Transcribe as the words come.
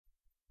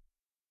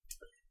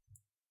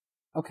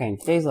Okay, in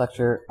today's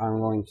lecture, I'm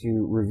going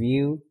to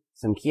review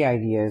some key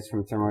ideas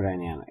from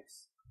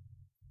thermodynamics.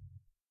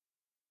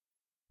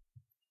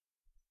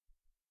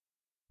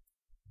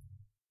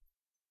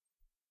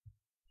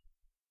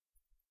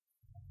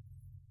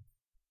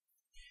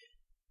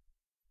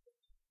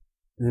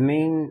 The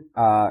main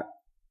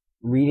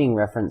reading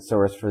reference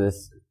source for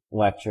this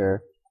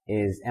lecture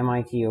is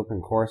MIT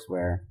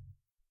OpenCourseWare,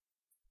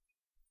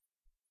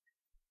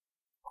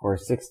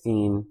 course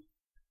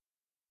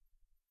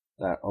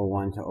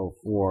 16.01 to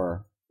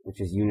 04,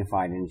 which is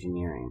Unified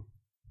Engineering.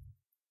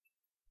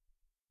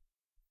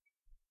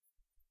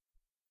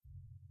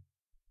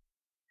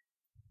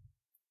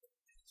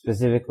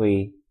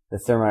 Specifically, the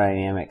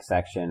thermodynamics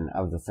section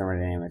of the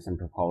Thermodynamics and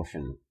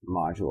Propulsion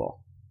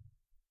module.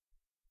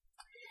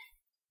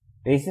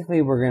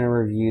 Basically, we're going to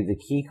review the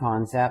key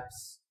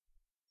concepts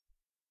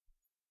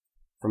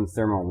from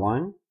Thermo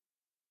 1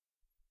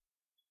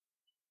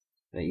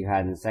 that you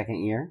had in the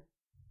second year,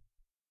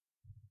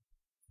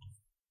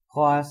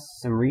 plus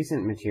some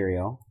recent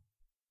material,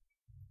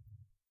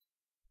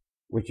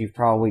 which you've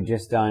probably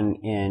just done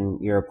in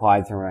your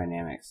applied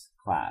thermodynamics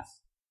class.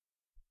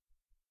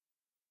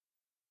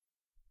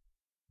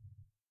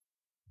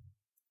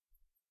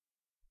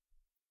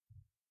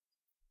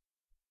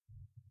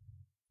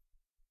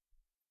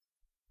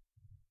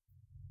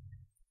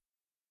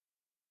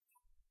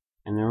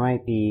 And there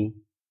might be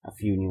a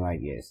few new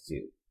ideas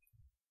too.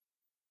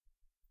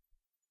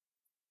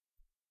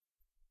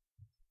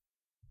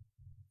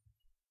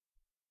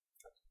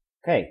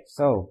 Okay,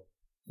 so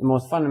the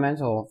most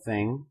fundamental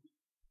thing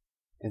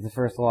is the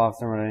first law of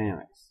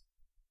thermodynamics.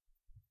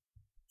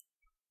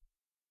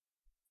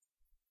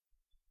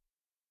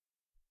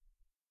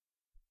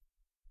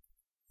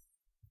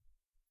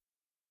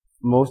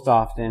 Most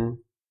often,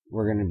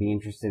 we're going to be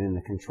interested in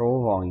the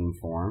control volume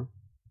form,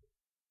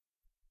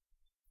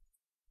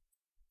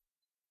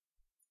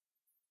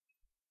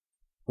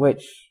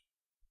 which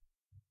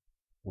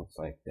looks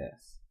like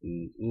this.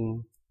 E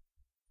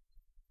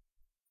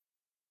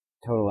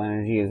total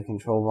energy of the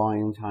control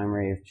volume time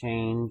rate of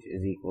change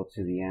is equal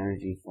to the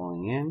energy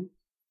flowing in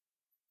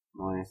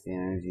minus the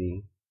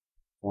energy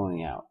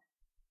flowing out.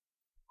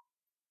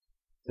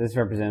 So this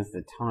represents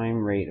the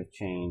time rate of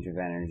change of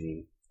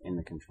energy in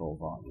the control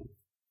volume.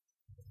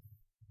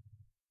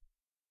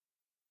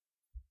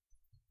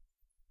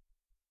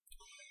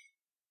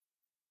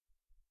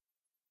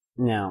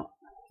 Now,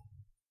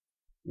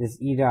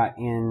 this E dot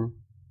in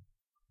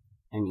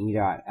and E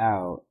dot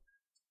out,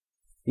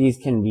 these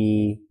can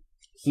be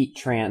heat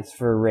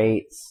transfer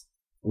rates,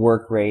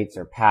 work rates,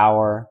 or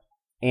power,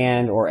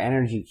 and or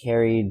energy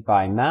carried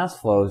by mass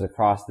flows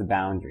across the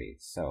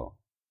boundaries. So,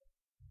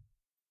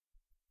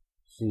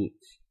 heat,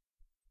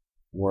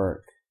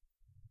 work,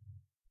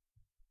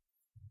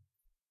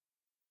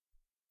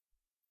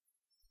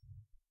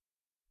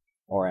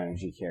 or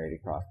energy carried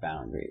across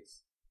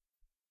boundaries.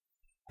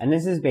 And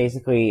this is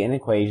basically an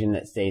equation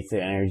that states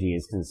that energy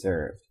is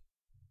conserved.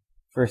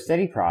 For a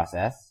steady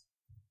process,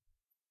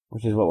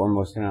 which is what we're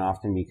most going to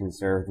often be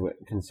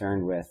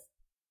concerned with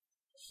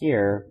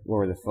here,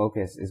 where the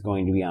focus is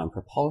going to be on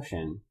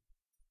propulsion,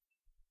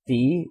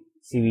 d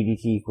cv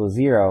dt equals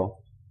 0,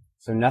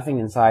 so nothing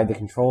inside the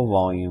control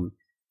volume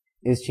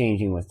is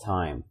changing with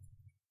time.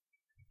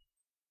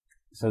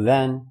 So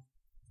then,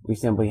 we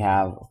simply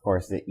have, of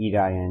course, that E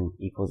dot in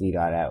equals E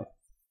dot out.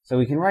 So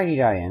we can write E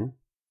dot in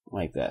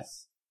like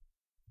this.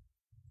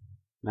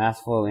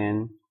 Mass flow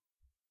in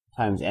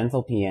times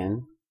enthalpy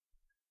in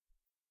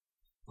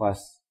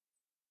plus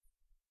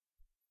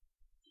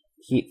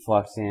heat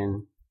flux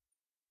in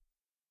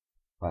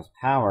plus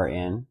power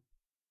in,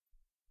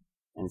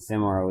 and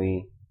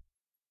similarly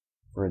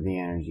for the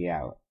energy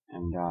out,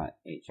 m dot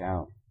h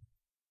out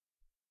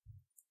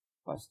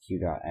plus q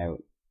dot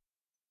out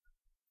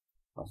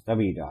plus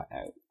w dot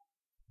out.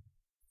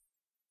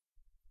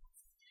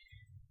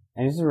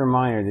 And just a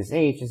reminder, this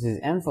h, this is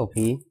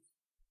enthalpy,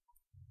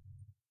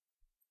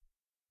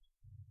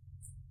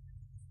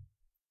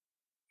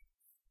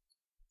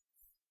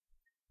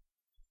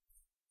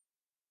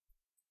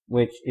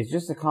 which is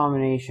just a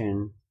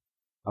combination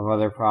of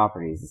other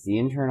properties. It's the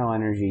internal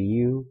energy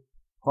U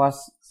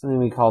plus something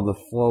we call the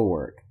flow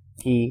work,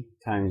 P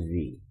times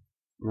V.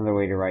 Another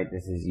way to write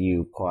this is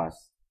U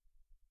plus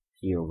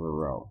P over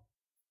rho.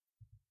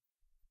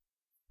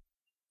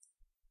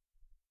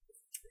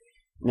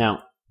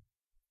 Now,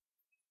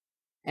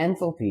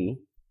 enthalpy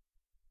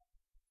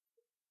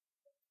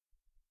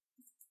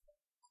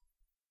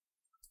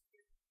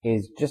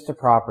is just a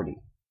property,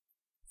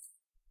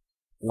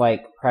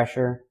 like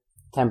pressure,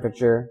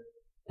 temperature,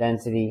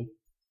 density,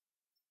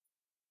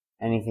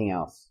 anything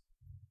else.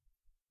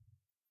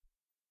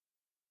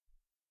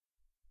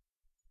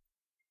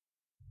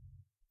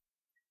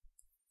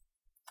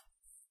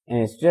 And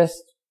it's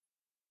just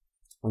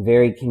a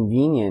very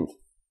convenient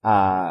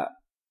property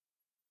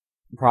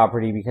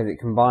because it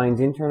combines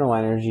internal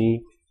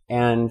energy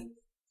and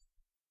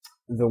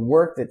the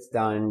work that's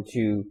done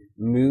to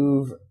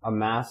move a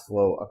mass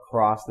flow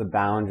across the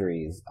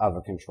boundaries of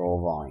a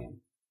control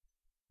volume.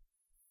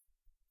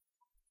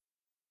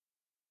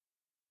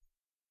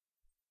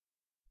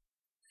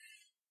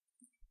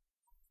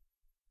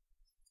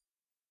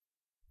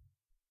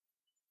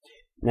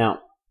 Now,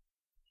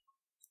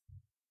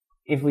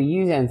 if we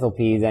use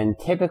enthalpy, then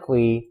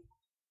typically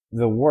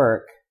the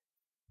work,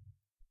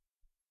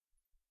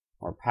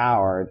 or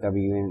power,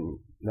 W in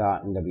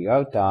dot and W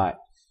out dot,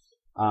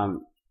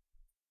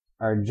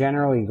 are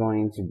generally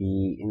going to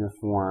be in the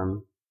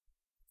form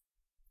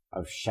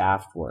of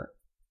shaft work.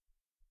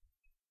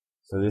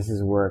 So this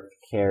is work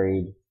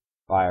carried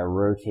by a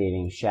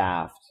rotating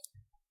shaft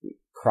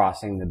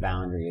crossing the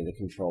boundary of the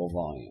control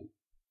volume.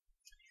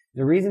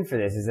 The reason for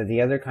this is that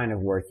the other kind of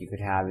work you could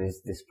have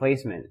is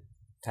displacement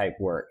type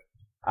work.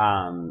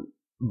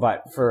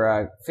 But for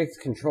a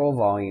fixed control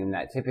volume,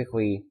 that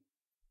typically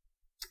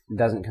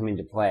doesn't come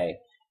into play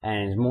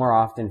and is more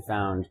often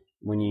found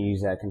when you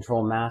use a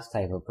control mass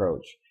type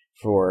approach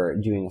for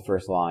doing a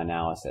first law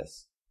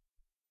analysis.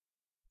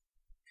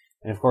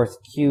 And of course,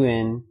 Q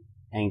in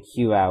and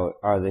Q out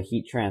are the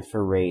heat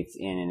transfer rates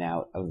in and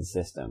out of the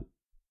system.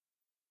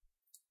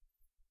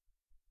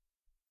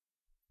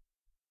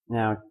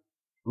 Now,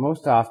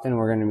 most often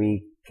we're going to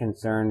be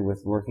concerned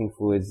with working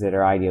fluids that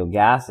are ideal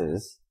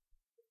gases.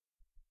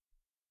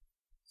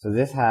 So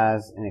this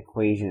has an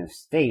equation of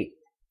state,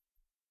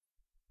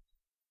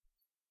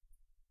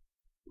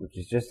 which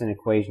is just an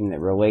equation that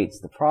relates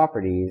the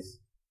properties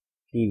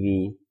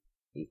PV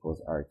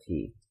equals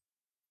RT.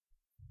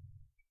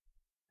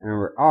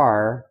 Remember,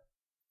 R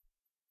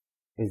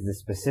is the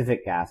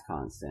specific gas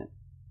constant.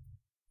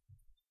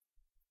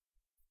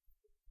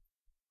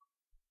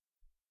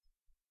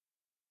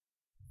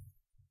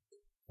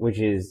 Which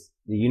is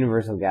the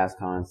universal gas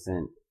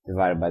constant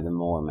divided by the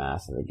molar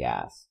mass of the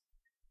gas.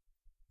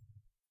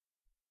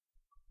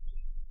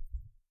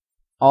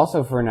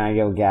 Also for an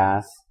ideal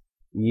gas,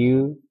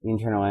 U, the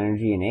internal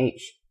energy, and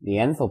H, the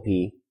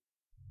enthalpy,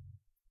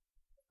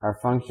 are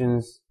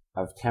functions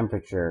of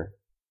temperature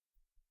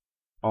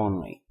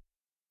only.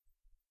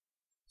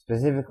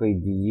 Specifically,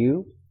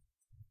 du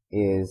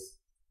is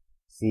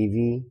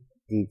Cv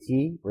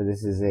dt, where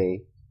this is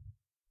a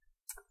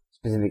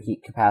specific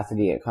heat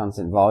capacity at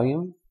constant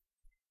volume,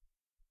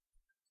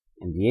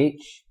 and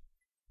dH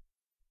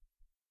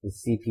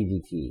is Cp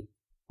dt,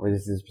 where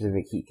this is a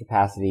specific heat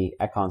capacity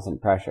at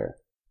constant pressure.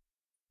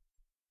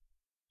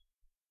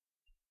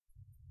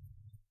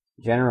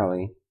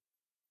 Generally,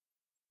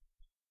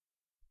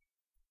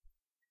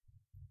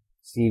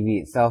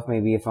 Cv itself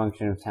may be a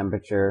function of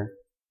temperature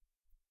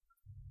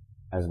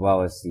as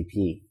well as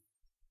Cp.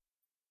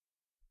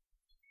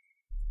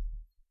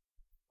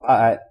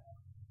 But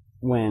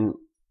when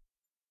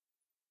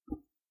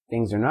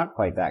things are not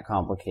quite that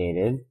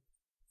complicated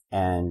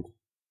and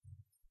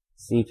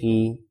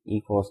Cp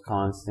equals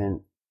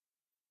constant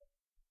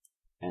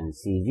and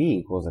Cv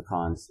equals a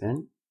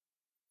constant,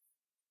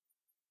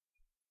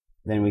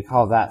 then we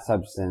call that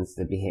substance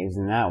that behaves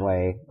in that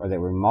way, or that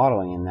we're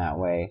modeling in that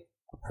way,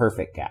 a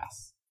perfect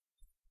gas.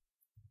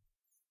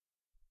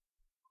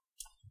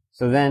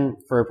 So then,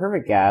 for a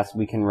perfect gas,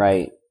 we can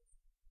write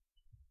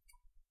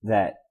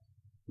that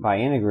by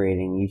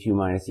integrating U2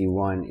 minus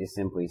U1 is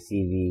simply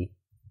Cv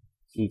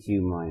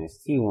T2 minus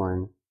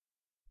T1,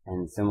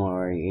 and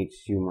similarly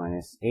H2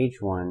 minus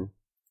H1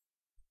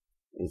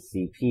 is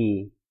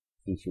Cp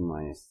T2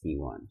 minus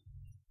T1.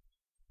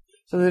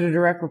 So there's a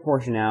direct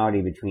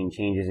proportionality between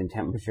changes in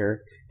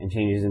temperature and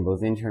changes in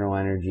both internal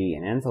energy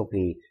and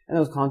enthalpy, and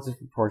those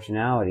constants of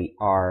proportionality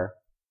are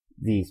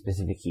the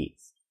specific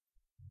heats.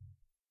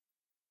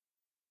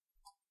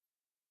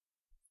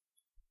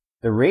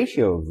 The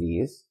ratio of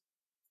these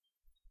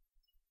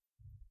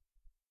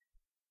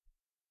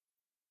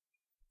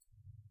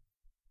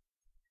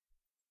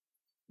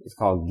is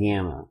called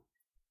gamma,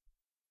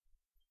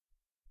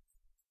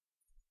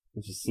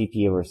 which is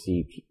Cp over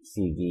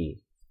Cv.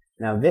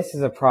 Now this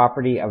is a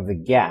property of the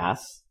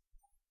gas,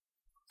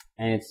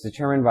 and it's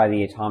determined by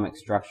the atomic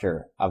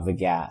structure of the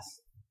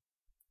gas.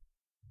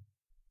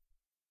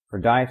 For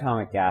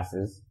diatomic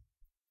gases,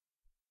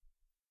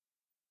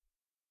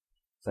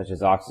 such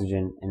as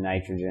oxygen and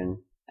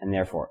nitrogen, and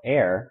therefore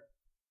air,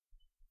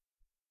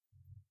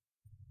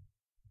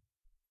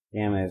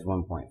 gamma is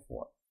 1.4.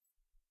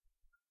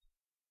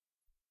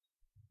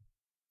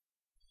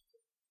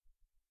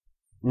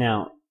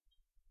 Now,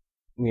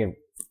 we've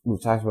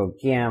talked about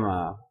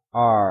gamma,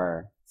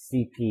 R,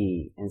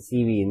 Cp, and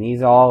Cv, and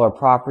these all are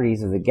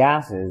properties of the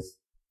gases,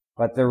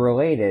 but they're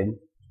related,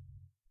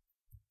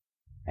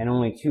 and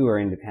only two are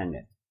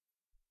independent.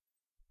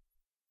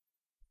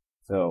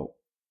 So,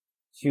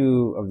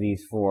 two of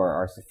these four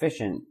are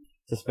sufficient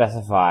to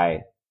specify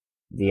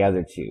the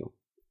other two.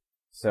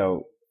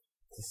 So,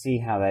 to see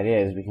how that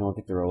is, we can look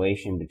at the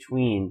relation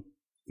between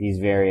these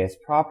various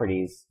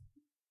properties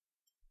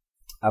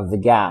of the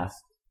gas.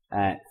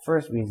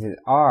 First, we can say that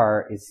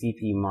R is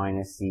Cp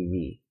minus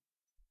Cv.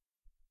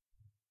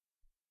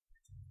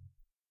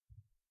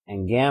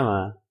 And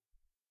gamma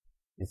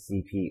is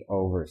Cp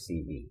over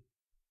Cv.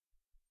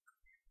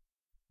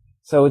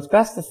 So it's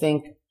best to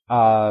think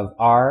of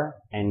R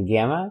and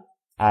gamma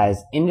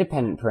as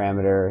independent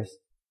parameters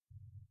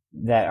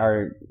that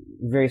are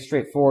very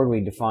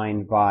straightforwardly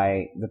defined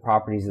by the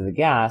properties of the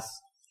gas,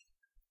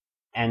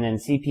 and then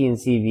Cp and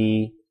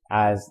Cv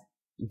as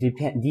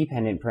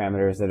dependent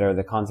parameters that are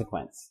the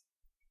consequence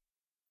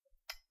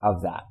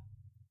of that.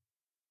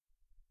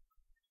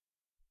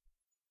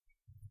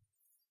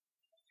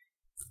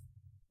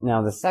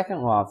 Now, the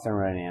second law of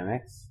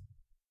thermodynamics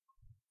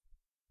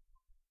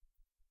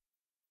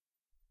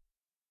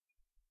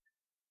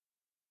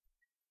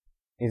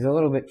is a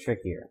little bit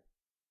trickier.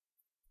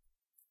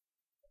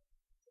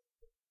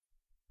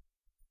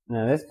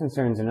 Now, this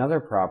concerns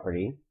another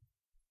property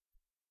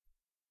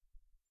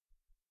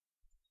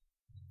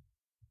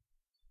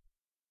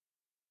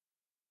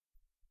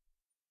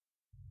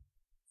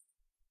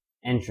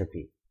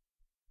entropy,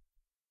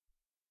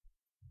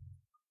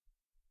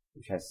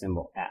 which has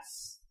symbol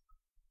S.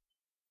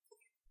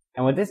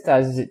 And what this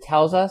does is it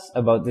tells us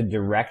about the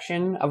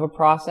direction of a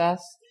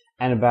process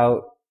and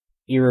about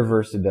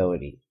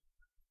irreversibility.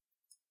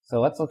 So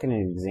let's look at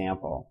an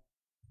example.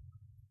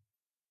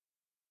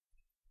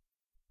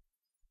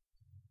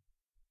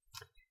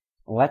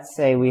 Let's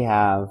say we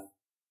have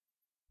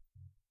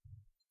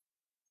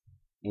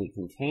a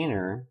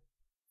container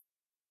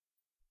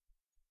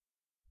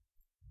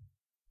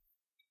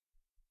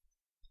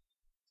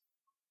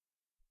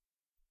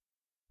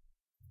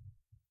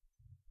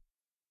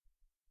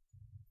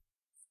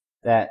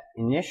that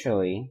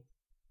initially,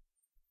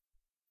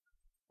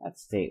 at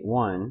state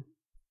 1,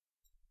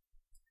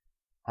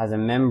 has a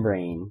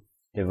membrane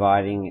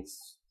dividing it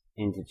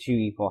into two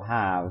equal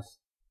halves,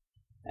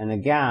 and the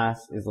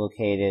gas is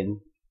located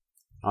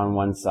on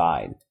one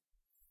side,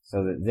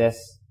 so that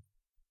this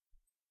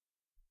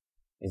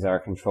is our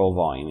control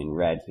volume in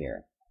red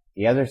here.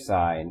 The other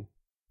side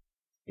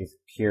is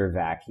pure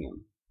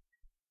vacuum.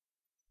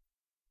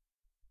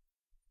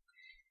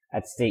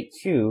 At state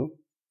 2,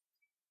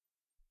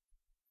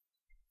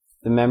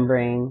 the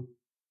membrane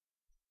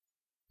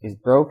is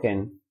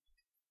broken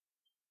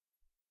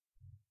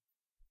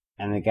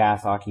and the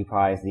gas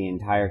occupies the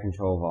entire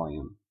control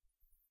volume.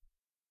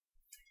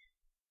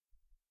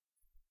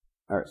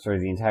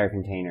 The entire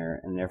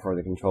container, and therefore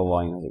the control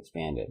volume is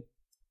expanded.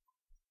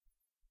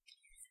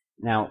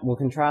 Now, we'll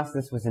contrast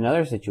this with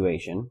another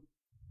situation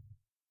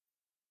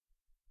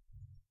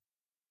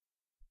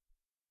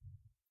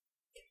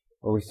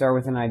where we start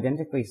with an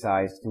identically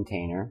sized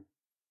container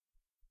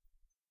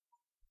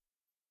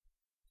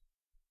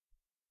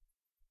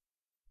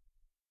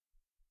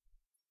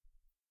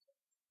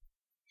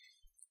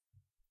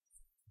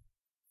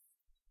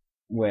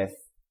with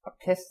a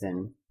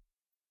piston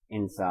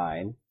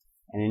inside,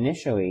 and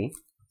initially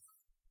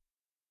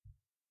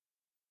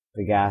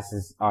the gas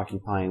is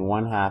occupying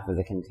one half of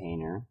the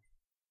container,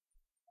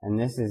 and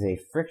this is a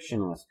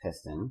frictionless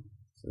piston,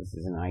 so this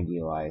is an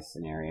idealized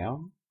scenario,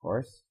 of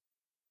course.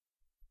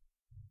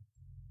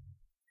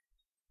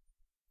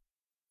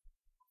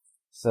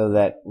 So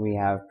that we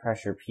have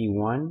pressure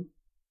P1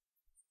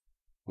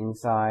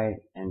 inside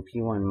and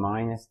P1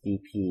 minus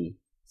dP,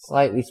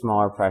 slightly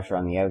smaller pressure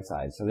on the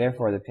outside. So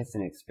therefore the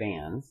piston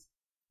expands.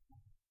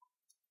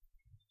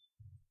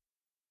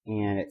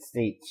 And at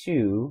state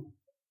 2,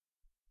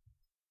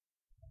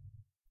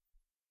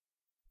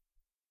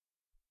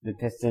 the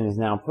piston is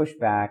now pushed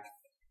back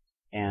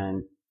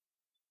and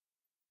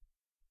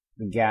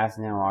the gas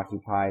now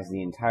occupies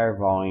the entire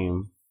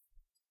volume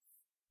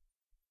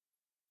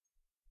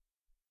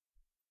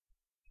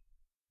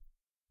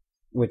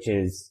which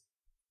is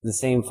the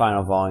same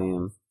final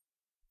volume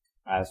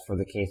as for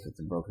the case with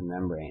the broken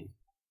membrane.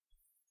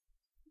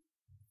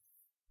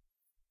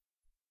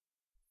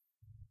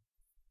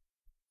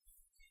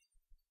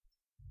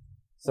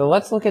 So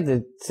let's look at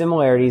the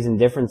similarities and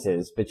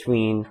differences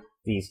between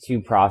these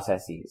two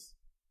processes.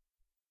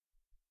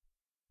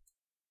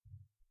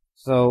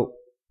 So,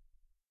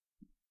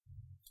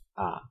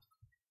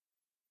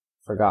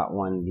 forgot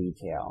one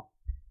detail.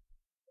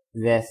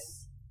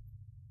 This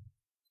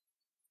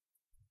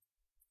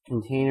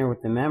container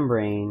with the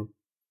membrane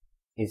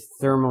is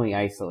thermally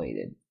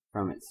isolated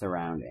from its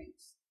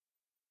surroundings.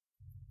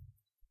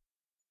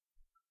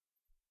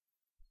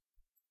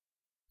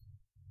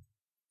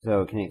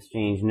 So it can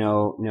exchange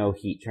no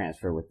heat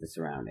transfer with the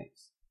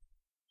surroundings.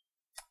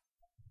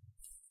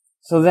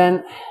 So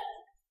then,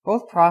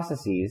 both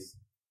processes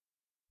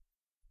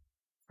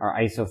are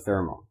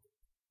isothermal.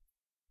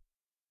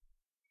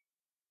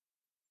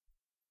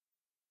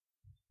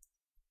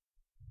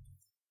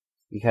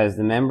 Because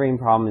the membrane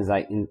problem is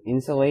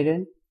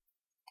insulated,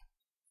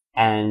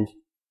 and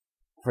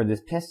for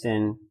this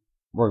piston,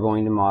 we're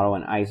going to model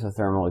an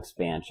isothermal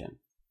expansion.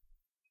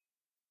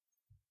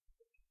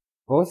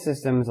 Both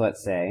systems,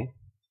 let's say,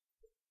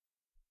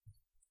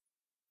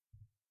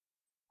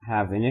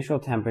 have initial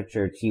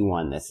temperature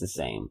T1 that's the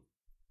same.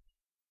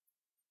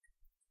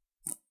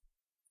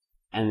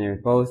 And they're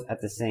both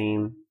at the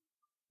same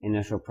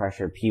initial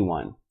pressure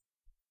P1.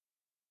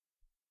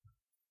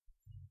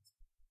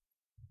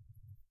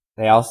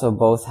 They also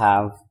both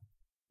have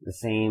the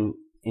same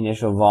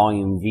initial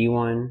volume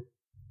V1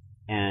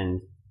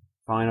 and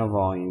final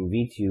volume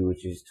V2,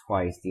 which is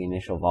twice the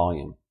initial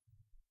volume.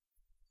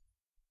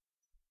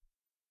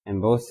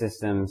 And both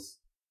systems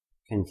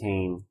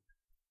contain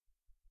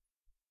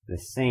the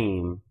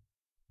same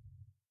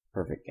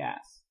perfect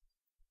gas.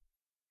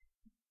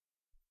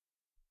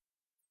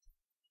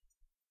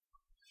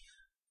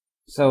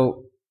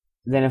 So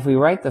then if we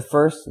write the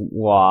first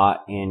law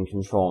in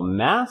control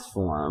mass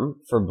form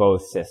for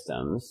both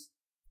systems,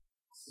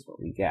 this is what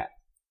we get.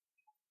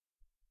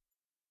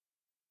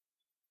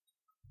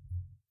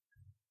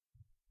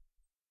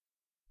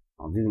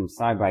 I'll do them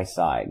side by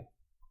side.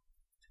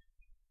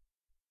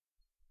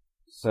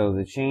 So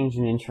the change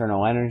in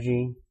internal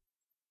energy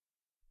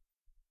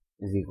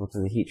is equal to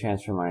the heat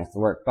transfer minus the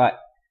work, but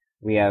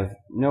we have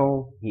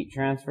no heat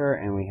transfer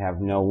and we have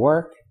no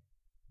work.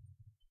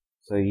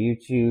 So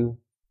U2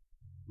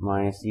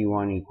 minus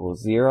U1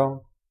 equals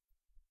 0.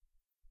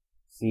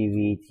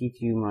 CV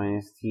T2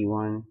 minus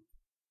T1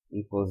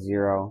 equals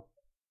 0.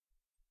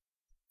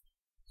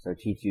 So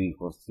T2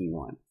 equals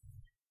T1.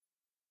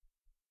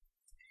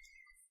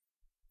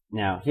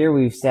 Now here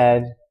we've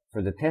said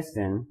for the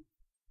piston,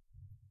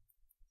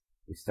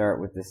 we start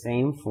with the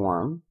same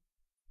form.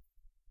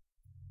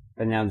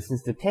 But now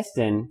since the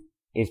piston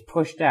is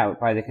pushed out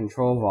by the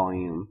control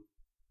volume,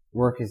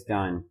 work is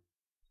done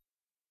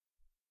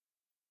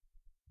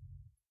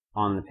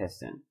on the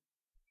piston.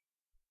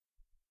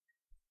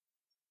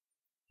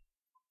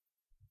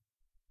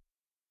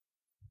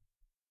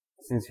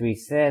 Since we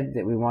said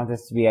that we want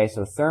this to be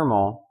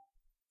isothermal,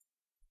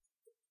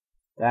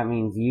 that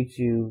means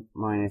U2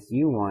 minus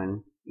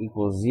U1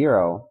 equals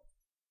 0,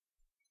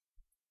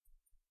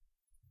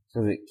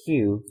 so that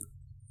Q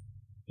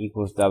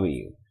equals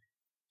W.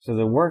 So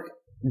the work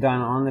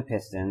done on the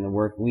piston, the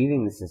work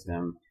leaving the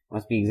system,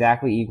 must be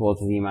exactly equal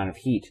to the amount of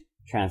heat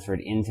transferred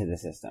into the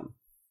system.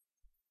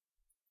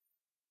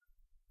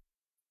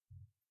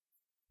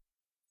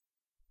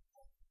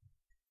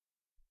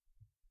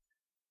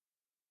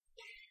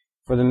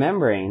 For the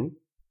membrane,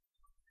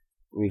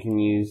 we can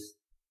use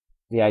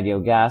the ideal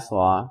gas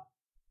law,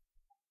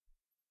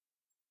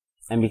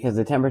 and because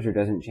the temperature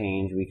doesn't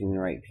change, we can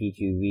write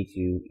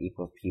P2V2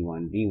 equals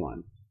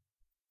P1V1.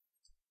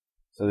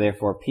 So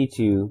therefore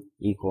P2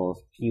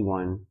 equals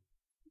P1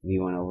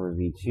 V1 over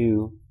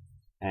V2,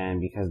 and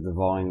because the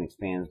volume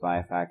expands by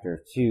a factor of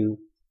 2,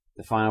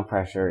 the final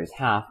pressure is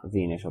half of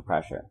the initial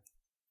pressure.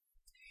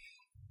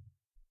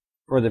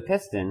 For the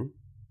piston,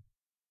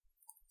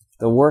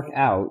 the work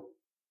out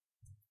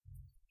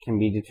can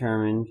be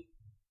determined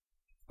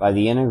by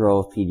the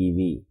integral of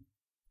PdV.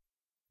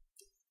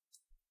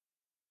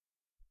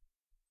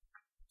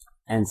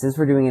 And since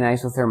we're doing an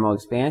isothermal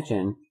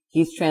expansion,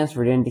 heat's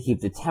transferred in to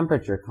keep the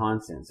temperature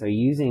constant. So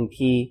using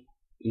P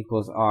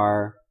equals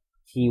R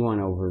T1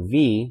 over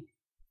V,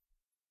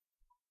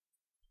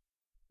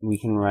 we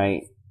can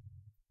write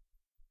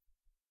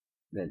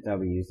that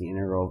W is the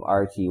integral of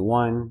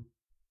RT1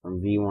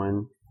 from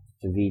V1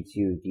 to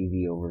V2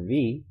 dV over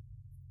V.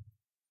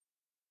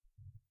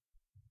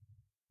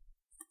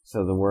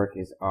 So the work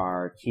is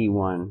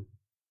RT1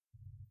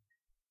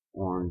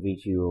 on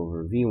V2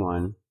 over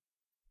V1,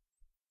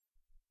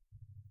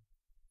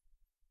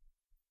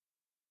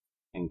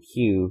 and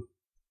Q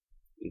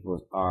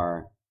equals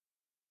R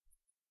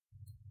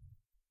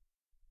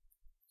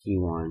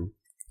T1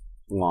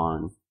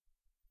 ln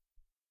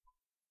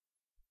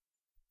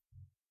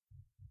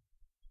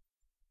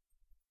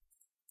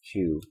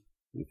two,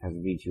 because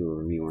V2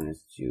 over V1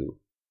 is 2.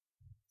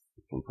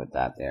 We can put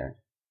that there.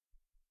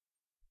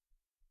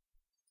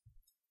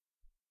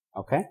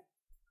 Okay?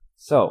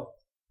 So,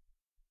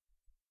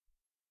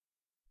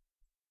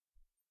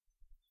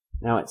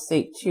 now at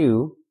state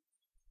 2,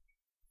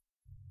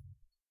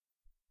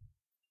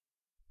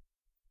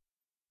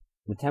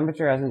 the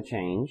temperature hasn't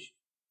changed,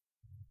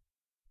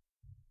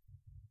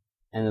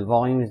 and the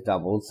volume is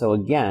doubled, so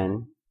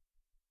again,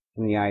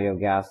 from the ideal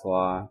gas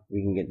law,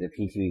 we can get that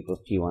P2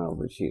 equals P1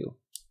 over 2.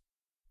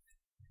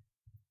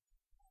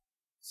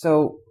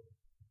 So,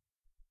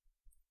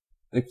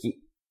 the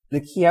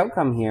key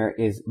outcome here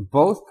is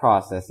both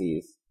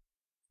processes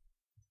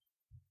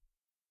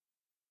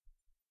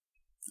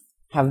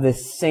have the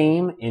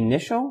same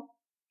initial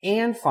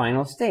and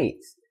final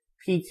states.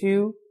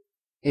 P2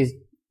 is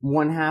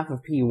 1/2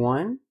 of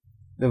P1,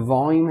 the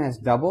volume has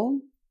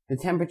doubled, the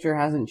temperature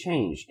hasn't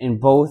changed in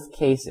both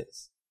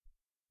cases.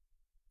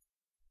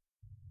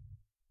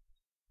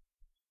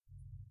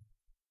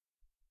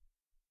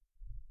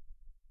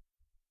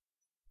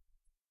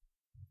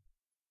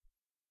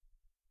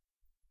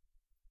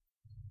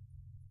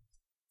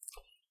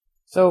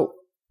 So,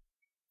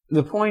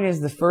 the point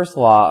is the first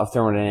law of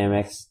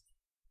thermodynamics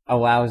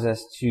allows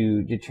us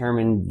to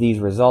determine these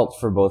results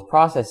for both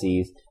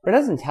processes, but it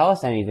doesn't tell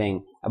us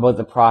anything about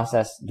the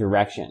process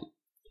direction.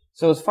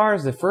 So as far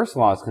as the first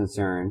law is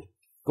concerned,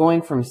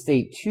 going from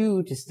state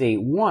 2 to state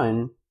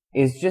 1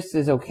 is just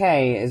as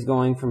okay as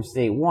going from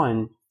state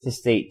 1 to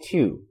state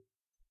 2.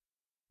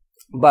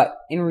 But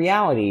in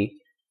reality,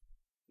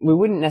 we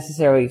wouldn't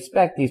necessarily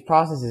expect these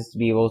processes to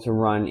be able to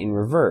run in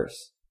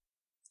reverse.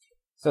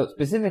 So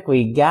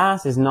specifically,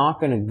 gas is not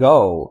going to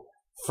go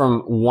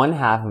from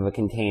 1/2 of a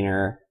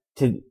container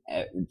to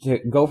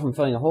go from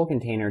filling a whole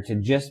container to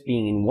just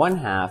being in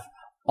 1/2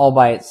 all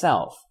by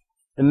itself.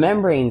 the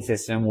membrane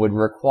system would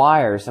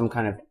require some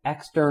kind of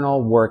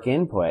external work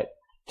input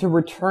to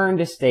return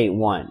to state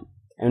 1,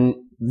 and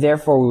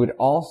therefore we would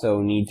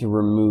also need to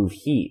remove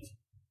heat.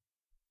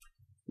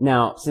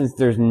 Now, since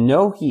there's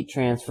no heat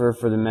transfer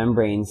for the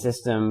membrane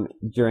system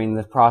during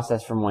the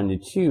process from 1 to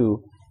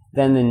 2,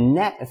 then the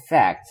net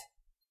effect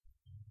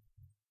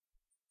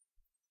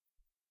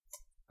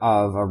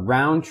of a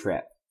round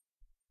trip,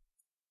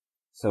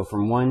 so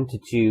from 1 to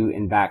 2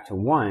 and back to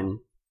 1,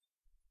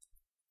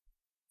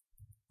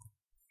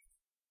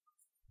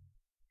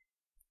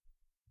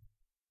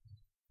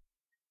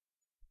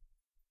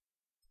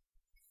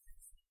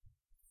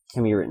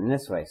 can be written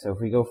this way. So if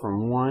we go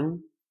from 1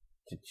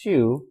 to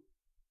 2,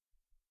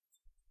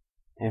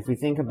 and if we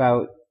think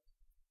about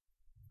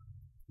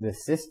the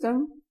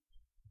system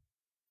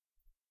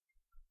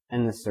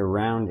and the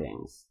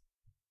surroundings,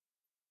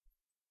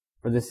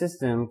 for the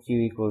system, Q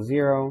equals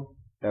 0,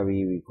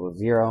 W equals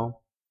 0.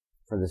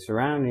 For the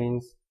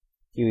surroundings,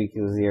 Q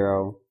equals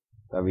 0,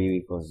 W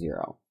equals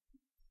 0.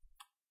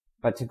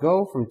 But to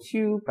go from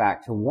 2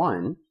 back to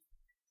 1,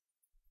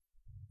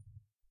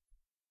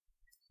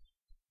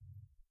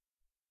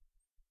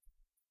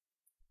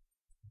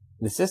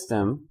 the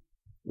system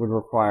would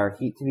require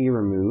heat to be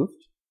removed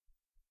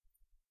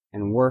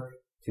and work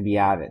to be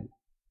added.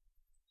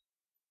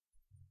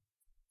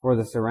 For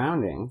the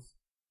surroundings,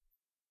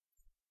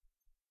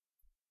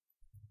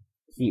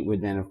 heat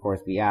would then, of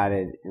course, be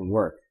added and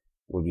work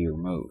would be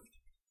removed.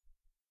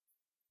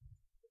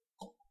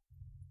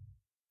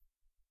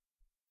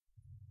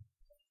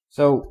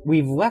 So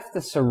we've left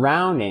the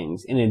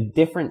surroundings in a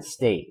different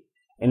state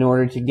in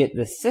order to get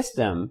the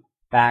system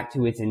back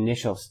to its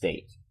initial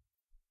state.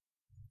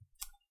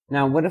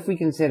 Now, what if we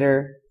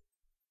consider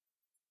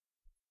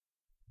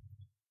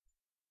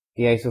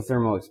the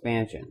isothermal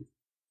expansion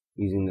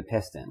using the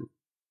piston?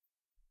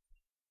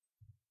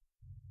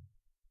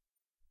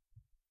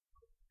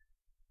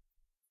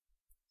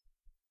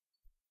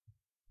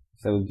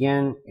 So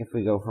again, if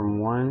we go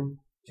from 1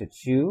 to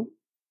 2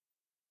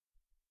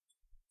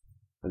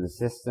 for the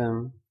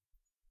system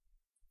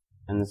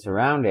and the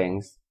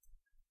surroundings,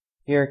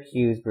 here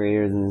Q is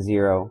greater than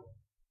 0,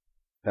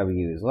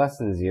 W is less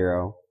than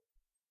 0,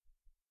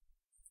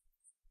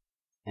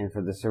 and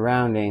for the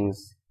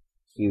surroundings,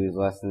 Q is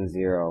less than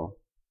 0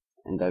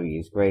 and W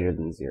is greater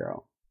than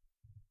 0.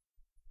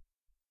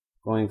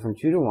 Going from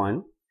 2 to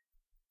 1,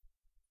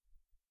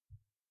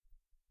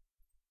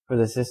 for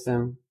the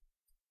system,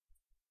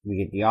 we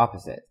get the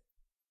opposite.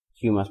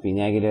 Q must be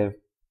negative,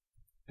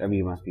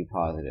 W must be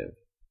positive.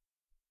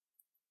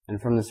 And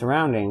from the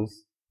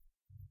surroundings,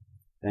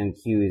 then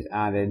Q is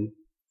added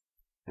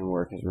and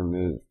work is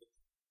removed.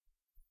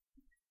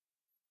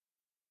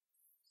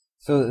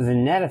 So the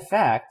net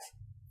effect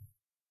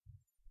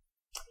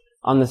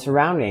on the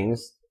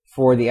surroundings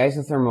for the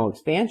isothermal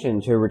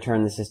expansion to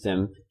return the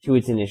system to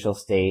its initial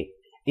state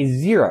is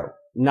 0.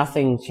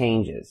 Nothing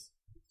changes.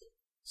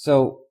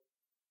 So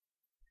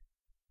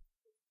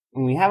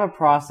when we have a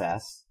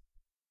process,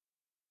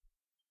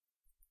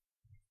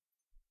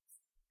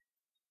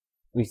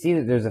 we see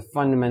that there's a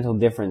fundamental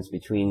difference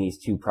between these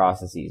two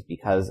processes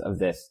because of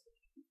this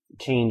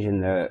change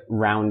in the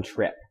round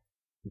trip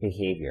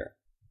behavior.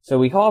 So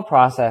we call a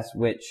process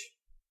which,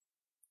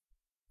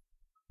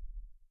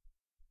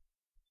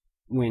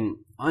 when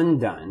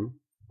undone,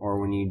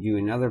 or when you do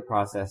another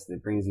process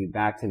that brings you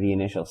back to the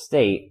initial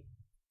state,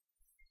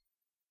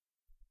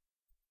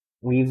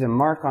 leaves a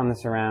mark on the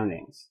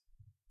surroundings.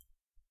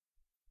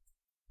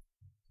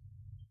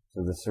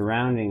 So the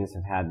surroundings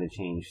have had to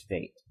change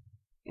state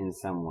in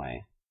some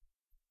way.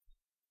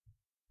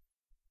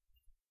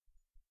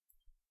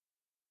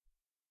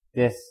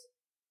 This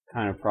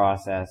kind of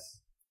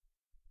process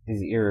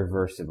is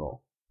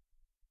irreversible.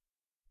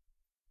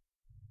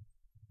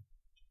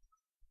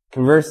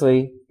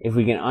 Conversely, if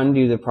we can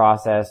undo the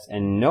process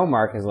and no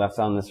mark is left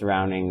on the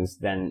surroundings,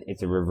 then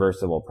it's a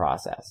reversible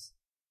process.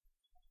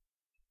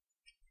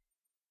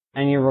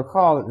 And you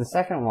recall that the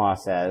second law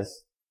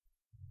says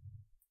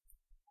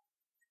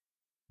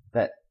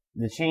that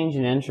the change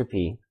in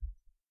entropy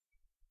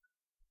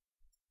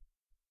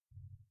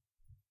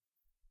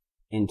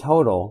in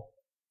total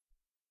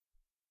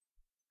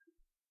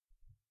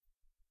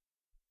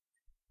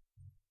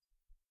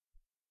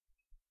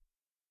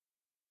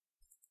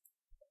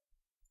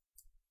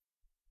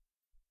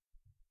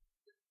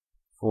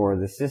for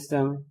the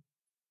system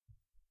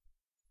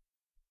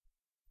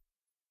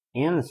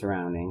and the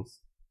surroundings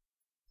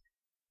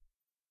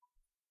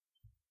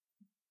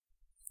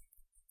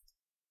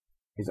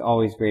is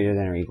always greater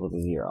than or equal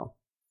to 0.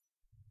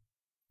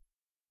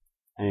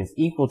 And it's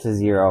equal to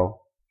 0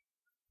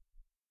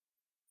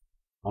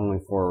 only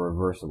for a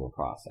reversible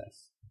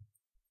process.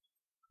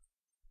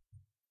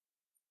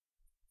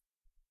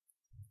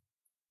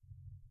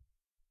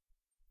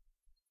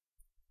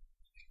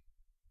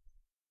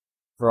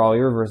 For all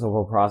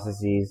irreversible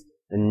processes,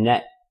 the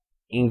net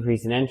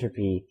increase in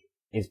entropy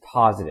is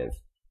positive.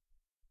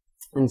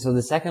 And so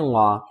the second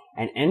law,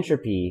 and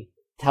entropy,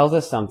 tells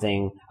us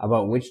something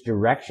about which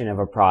direction of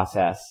a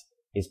process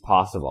is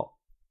possible.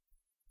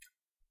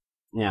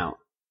 Now,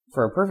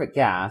 for a perfect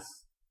gas,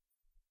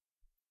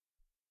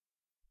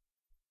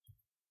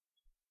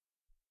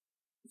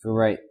 if we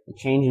write the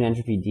change in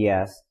entropy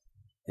ds,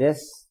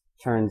 this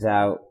turns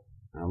out,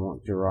 I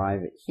won't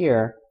derive it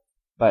here,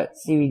 but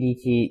cv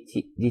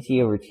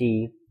dt over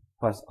t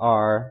plus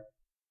r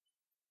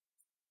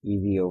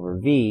dv over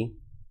v.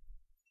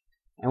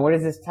 And what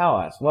does this tell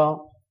us?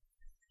 Well,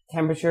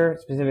 temperature,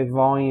 specific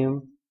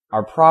volume,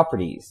 are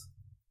properties.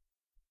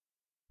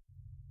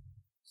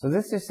 So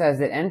this just says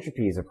that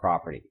entropy is a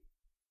property.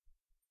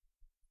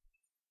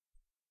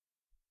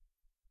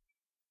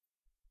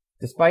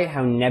 Despite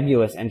how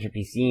nebulous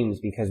entropy seems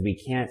because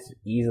we can't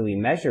easily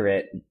measure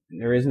it,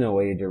 there is no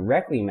way to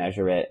directly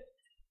measure it,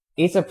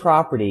 it's a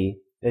property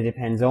that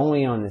depends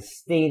only on the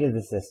state of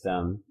the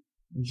system,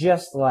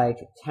 just like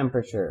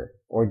temperature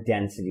or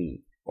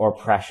density or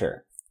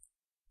pressure.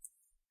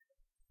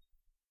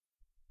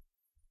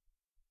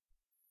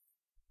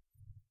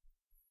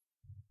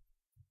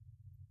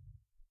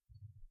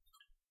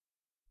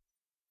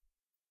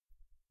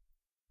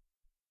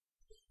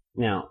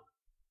 Now,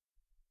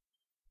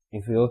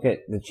 if we look at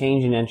the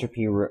change in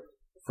entropy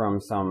from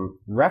some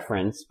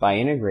reference by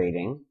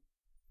integrating,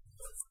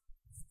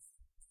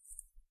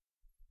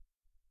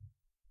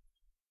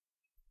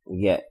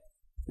 we get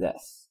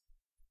this.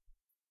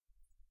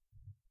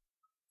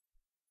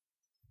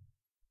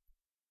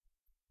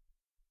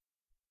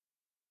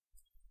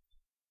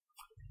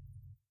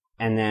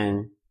 And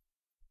then,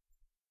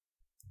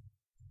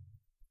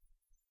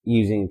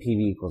 using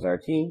PV equals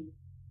RT,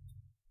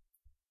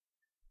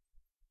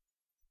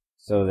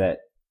 so that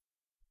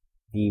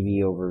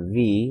dV over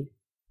V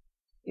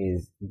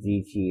is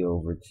dt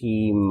over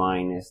T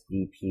minus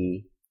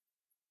dP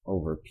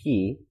over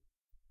P,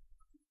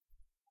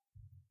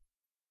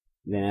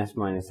 then S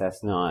minus S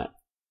naught,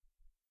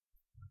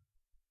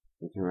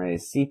 we can write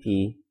as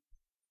Cp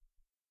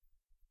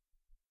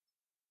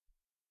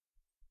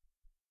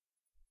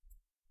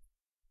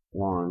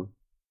ln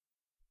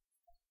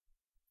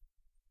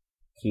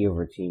T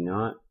over T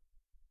naught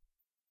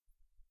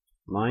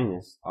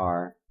minus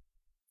R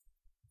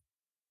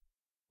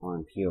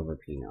on P over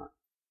P naught.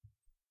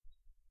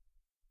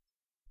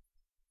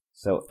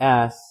 So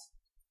S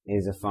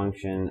is a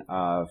function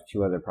of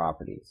two other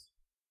properties.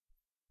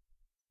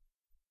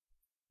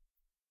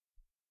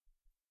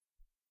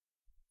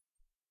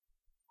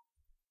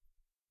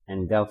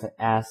 And delta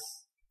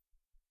S,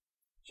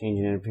 change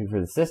in entropy for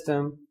the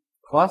system,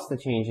 plus the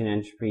change in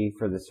entropy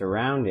for the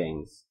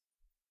surroundings,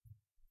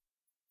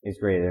 is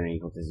greater than or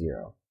equal to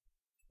 0.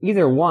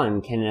 Either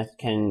one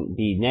can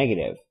be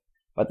negative,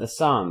 but the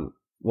sum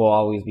will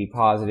always be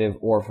positive,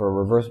 or for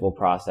a reversible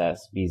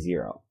process, be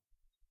 0.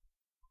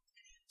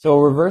 So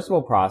a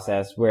reversible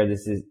process, where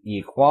this is the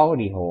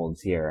equality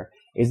holds here,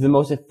 is the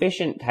most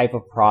efficient type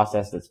of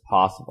process that's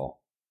possible.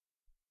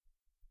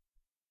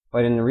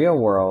 But in the real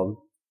world,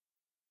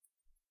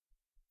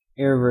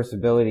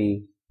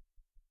 irreversibility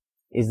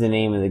is the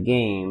name of the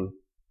game,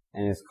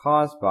 and is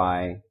caused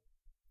by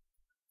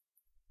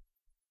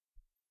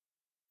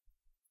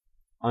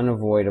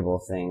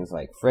unavoidable things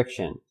like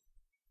friction,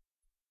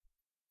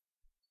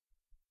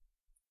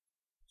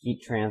 heat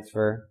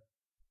transfer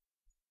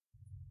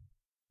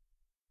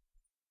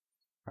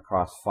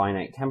across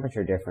finite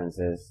temperature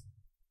differences,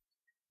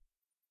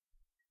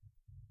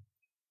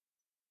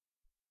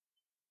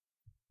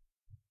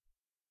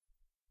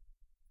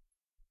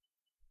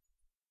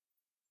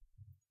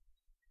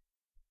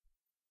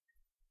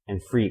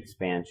 and free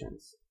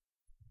expansions.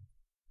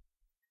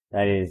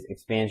 That is,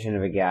 expansion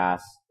of a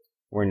gas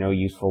where no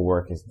useful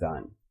work is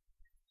done.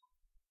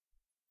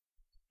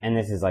 And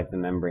this is like the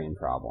membrane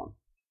problem.